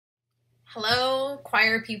Hello,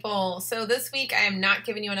 choir people. So this week I am not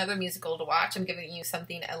giving you another musical to watch. I'm giving you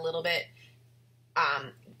something a little bit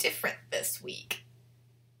different this week.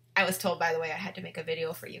 I was told, by the way, I had to make a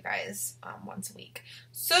video for you guys once a week.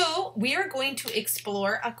 So we are going to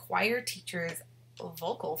explore a choir teacher's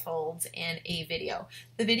vocal folds in a video.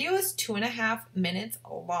 The video is 2.5 minutes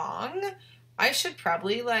long. I should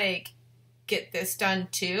probably get this done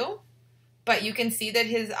too. But you can see that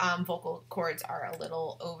his vocal cords are a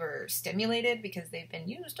little overstimulated because they've been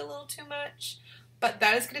used a little too much. But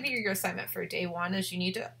that is going to be your assignment for day one, is you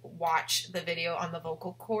need to watch the video on the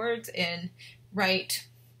vocal cords and write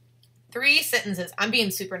 3 sentences. I'm being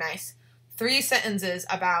super nice. 3 sentences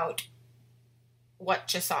about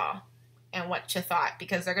what you saw and what you thought,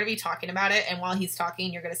 because they're going to be talking about it. And while he's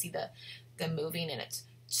talking, you're going to see the moving, and it's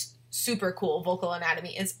super cool. Vocal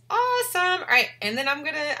anatomy is awesome. All right, and then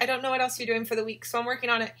I don't know what else you're doing for the week, so I'm working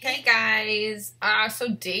on it. Hey guys, so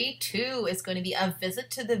day 2 is going to be a visit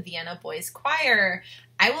to the Vienna Boys Choir.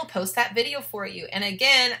 I will post that video for you. And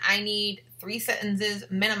again, I need 3 sentences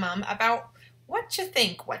minimum about what you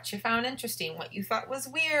think, what you found interesting, what you thought was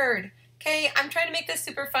weird. Okay, I'm trying to make this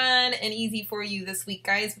super fun and easy for you this week,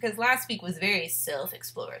 guys, because last week was very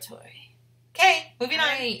self-exploratory. Okay, moving on.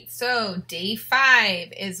 All right, so day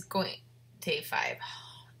 3,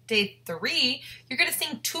 you're going to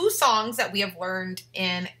sing 2 songs that we have learned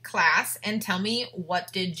in class and tell me,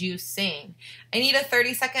 what did you sing? I need a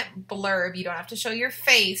 30-second blurb. You don't have to show your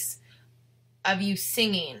face, of you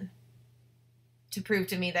singing to prove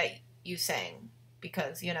to me that you sang,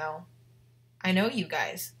 because, I know you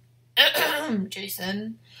guys.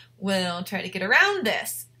 Jason will try to get around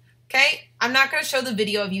this. Okay, I'm not going to show the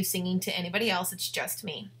video of you singing to anybody else. It's just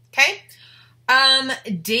me. Okay.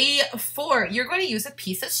 Day 4, you're going to use a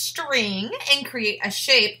piece of string and create a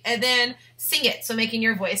shape and then sing it. So making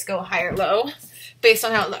your voice go high or low based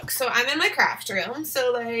on how it looks. So I'm in my craft room.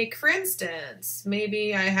 So for instance,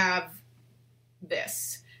 maybe I have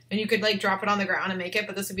this. And you could drop it on the ground and make it,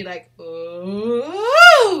 but this would be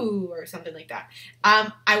ooh, or something like that.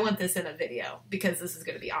 I want this in a video because this is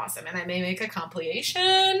going to be awesome. And I may make a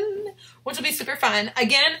compilation, which will be super fun.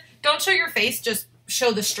 Again, don't show your face, just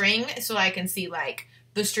show the string so I can see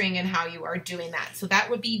the string and how you are doing that. So that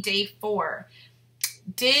would be day 4.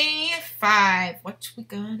 Day 5, what we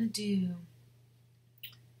gonna do?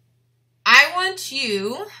 I want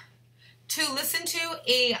you to listen to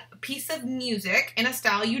a piece of music in a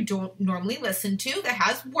style you don't normally listen to that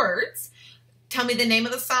has words. Tell me the name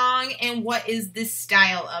of the song and what is the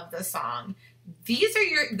style of the song. This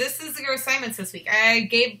is your assignments this week.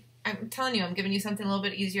 I'm telling you, I'm giving you something a little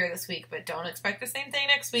bit easier this week, but don't expect the same thing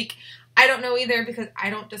next week. I don't know either, because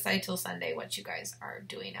I don't decide till Sunday what you guys are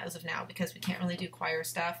doing as of now, because we can't really do choir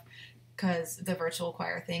stuff because the virtual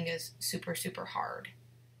choir thing is super, super hard.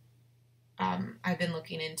 I've been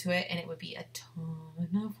looking into it, and it would be a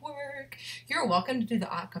ton of work. You're welcome to do the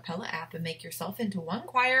acapella app and make yourself into one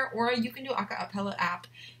choir, or you can do acapella app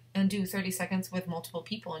and do 30 seconds with multiple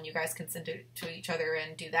people, and you guys can send it to each other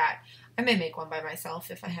and do that. I may make one by myself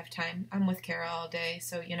if I have time. I'm with Kara all day,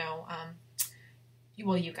 so, you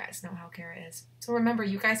guys know how Kara is. So remember,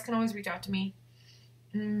 you guys can always reach out to me,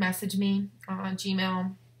 message me on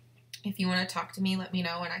Gmail. If you want to talk to me, let me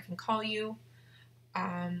know, and I can call you.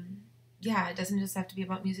 Yeah, it doesn't just have to be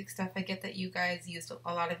about music stuff. I get that you guys used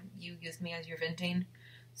me as your venting,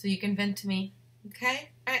 so you can vent to me.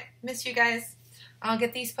 Okay? All right, miss you guys. I'll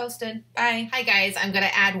get these posted. Bye. Hi guys, I'm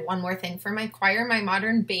gonna add one more thing for my choir. My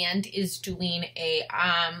modern band is doing a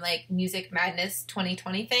Music Madness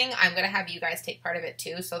 2020 thing. I'm gonna have you guys take part of it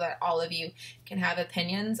too, so that all of you can have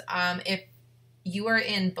opinions. If you are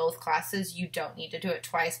in both classes, you don't need to do it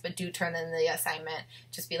twice, but do turn in the assignment.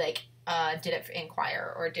 Just be did it in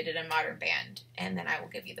choir or did it in modern band, and then I will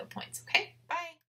give you the points. Okay? Bye.